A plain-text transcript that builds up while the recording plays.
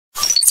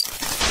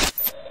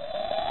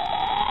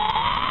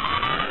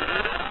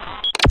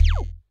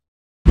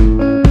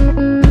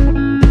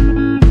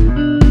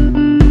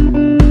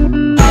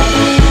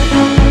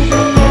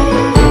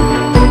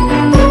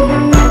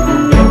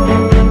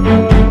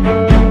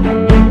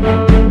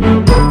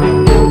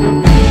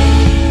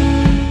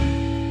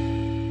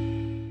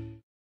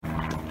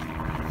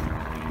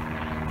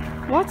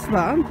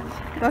that?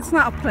 That's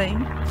not a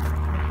plane.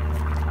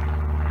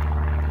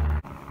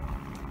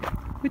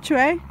 Which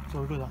way? So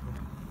we'll go that way.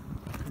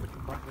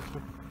 Back this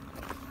way.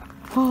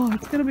 Oh,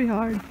 it's gonna be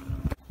hard.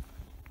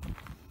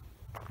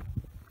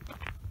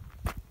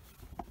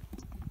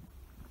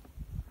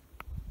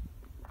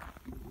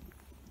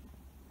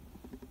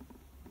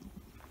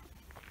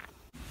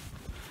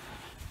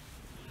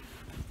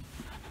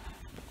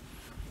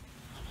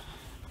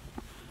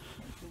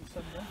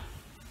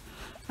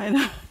 I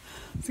know.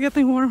 It's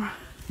getting warm.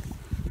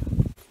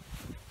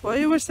 What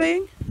you were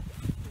saying?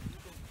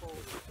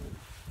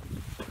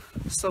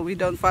 So we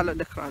don't follow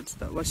the crowds.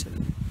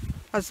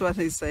 That's what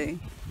he's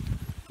saying.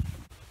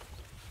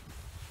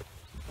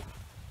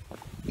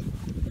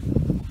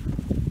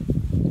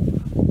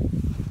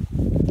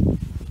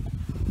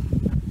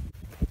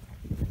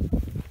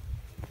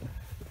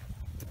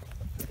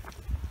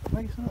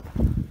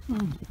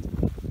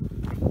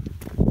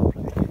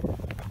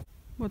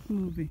 What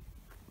movie?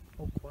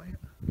 All quiet.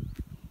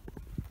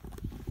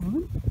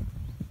 What?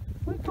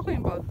 What are you talking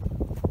about?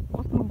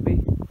 What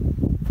movie?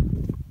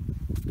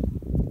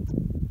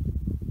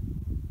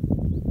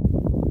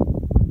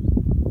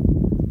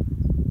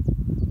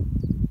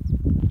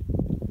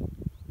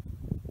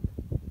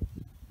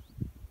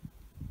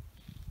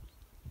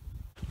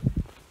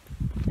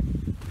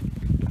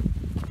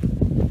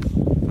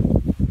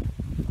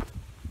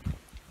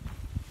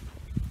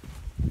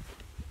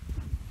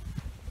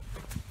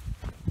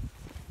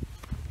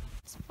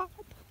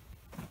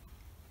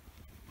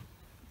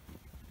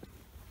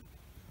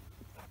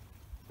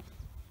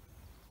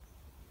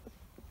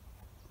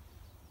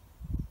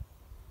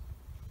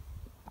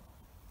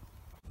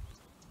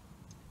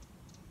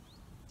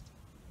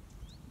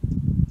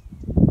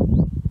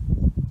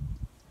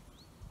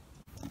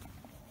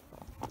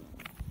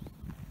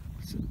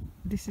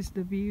 This is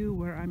the view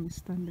where I'm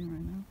standing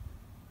right now.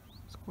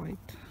 It's quite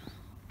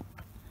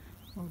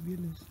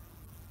fabulous.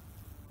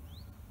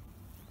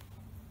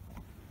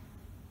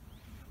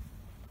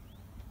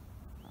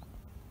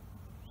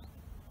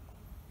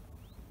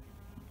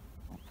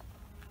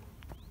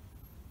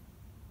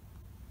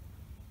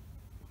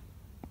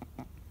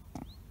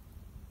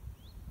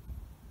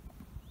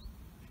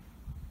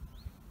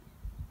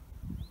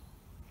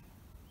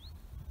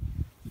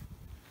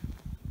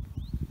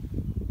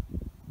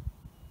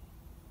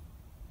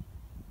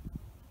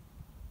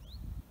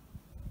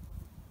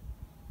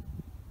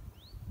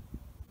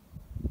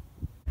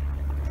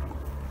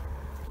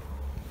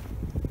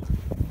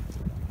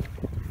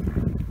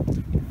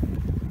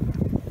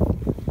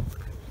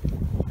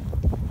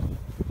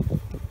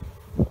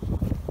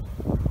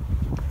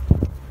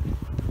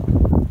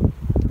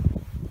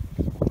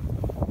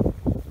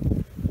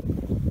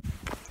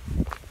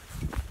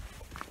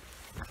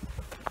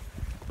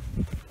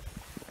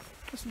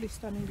 Be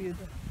stunning view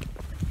there.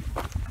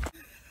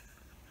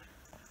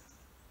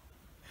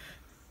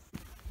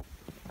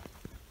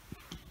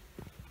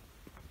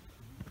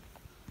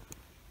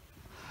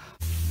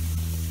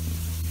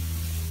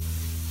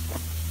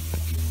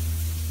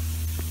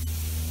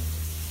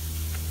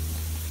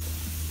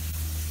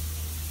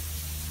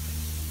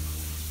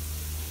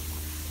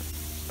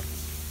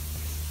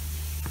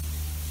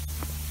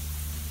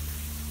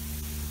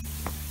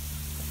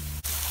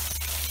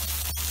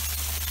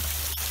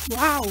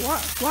 Wow,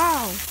 what?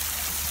 Wow.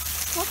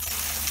 What?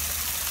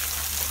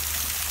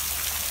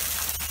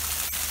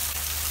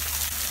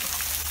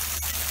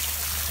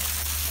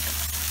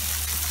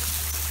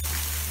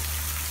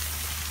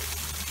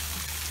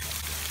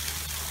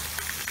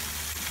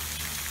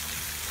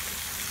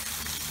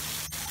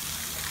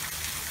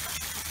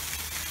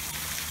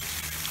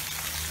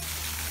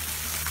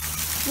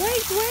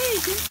 Wait.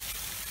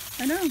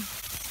 I know.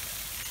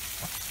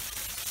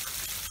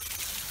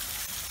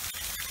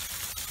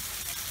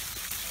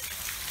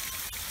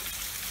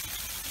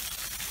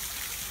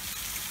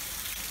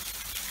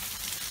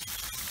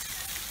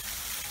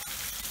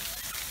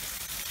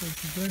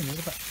 She's doing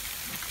it, but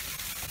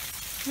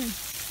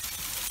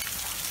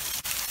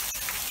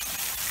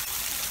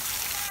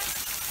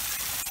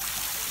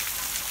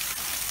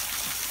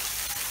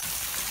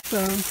so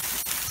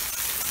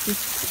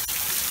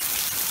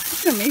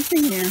it's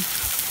amazing here.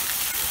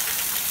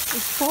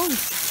 It's cold.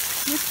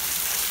 Look.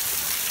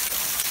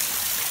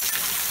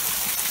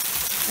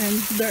 And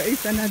there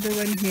is another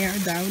one here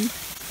down.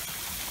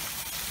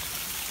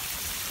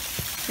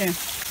 Yeah.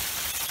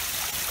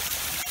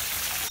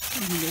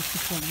 And there's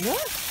this one.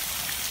 What?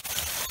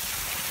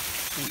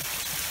 I'm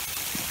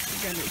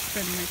gonna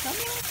extend my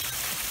camera.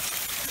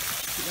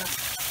 Yeah.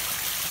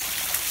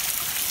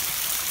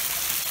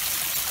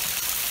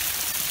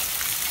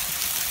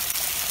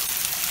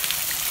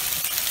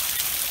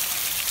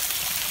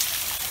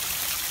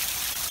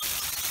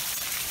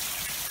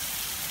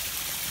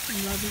 I'm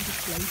loving this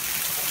place.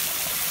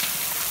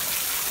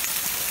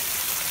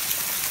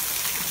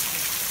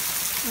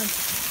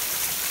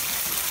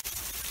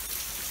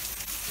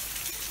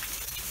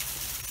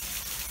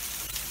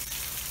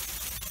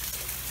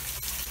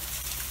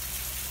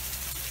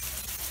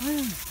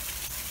 Oh.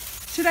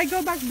 Should I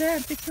go back there?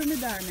 Picture me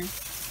down.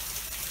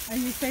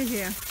 And you stay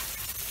here.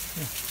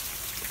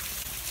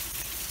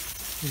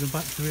 You're going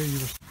back to where you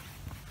were.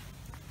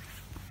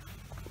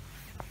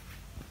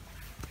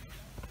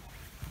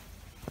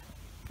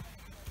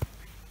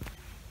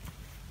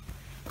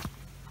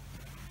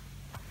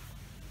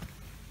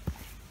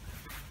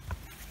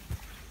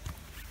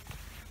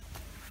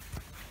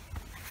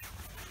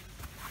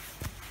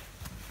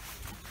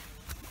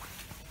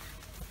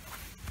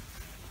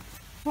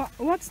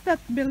 What's that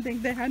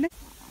building there, honey?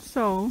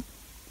 So,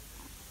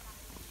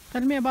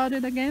 tell me about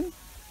it again.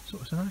 So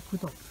it's an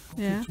aqueduct.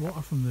 Yeah. It's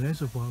water from the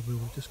reservoir where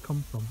we've just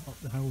come from, up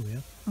the hill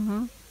there,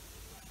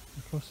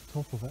 across the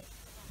top of it,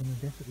 and I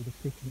guess it would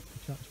have taken it to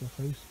Chatsworth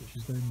House, which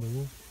is down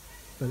below.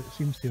 But it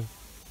seems to have,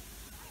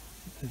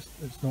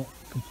 it's not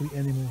complete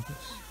anymore,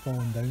 it's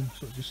fallen down,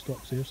 so it just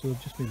stops there, so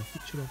they've just made a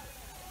feature of it.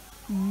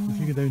 If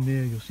you go down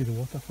there, you'll see the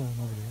water falling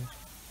over the edge.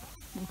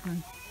 Okay.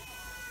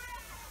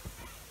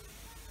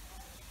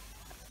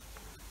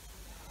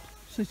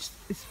 So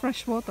it's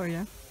fresh water,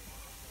 yeah?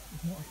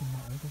 There's water from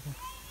that out of it.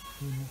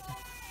 Clean water.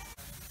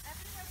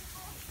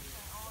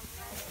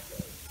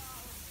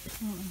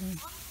 Oh, okay.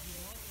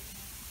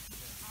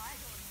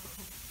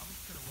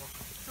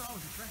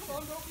 Come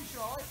on, don't be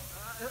shy.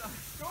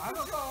 Don't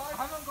be shy. I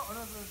haven't got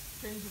another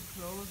change of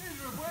clothes.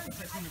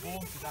 Taking the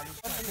water down.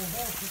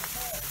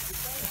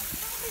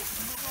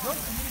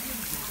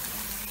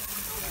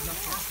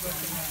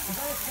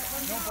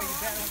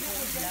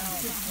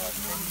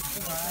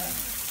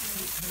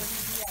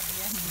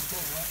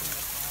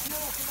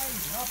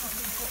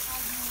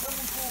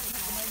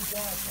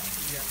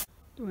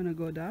 Do you want to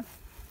go there?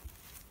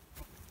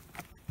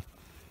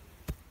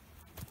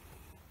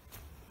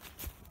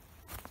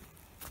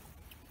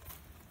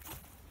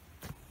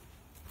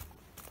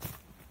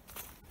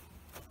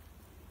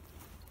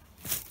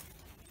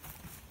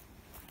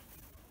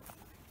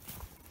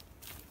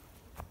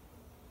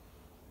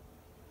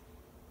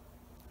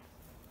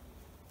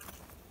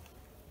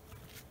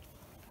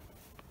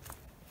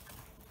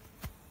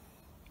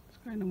 It's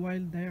kind of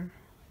wild there.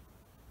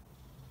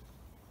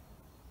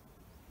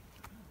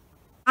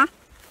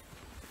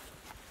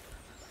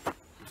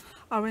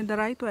 Are we in the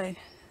right way?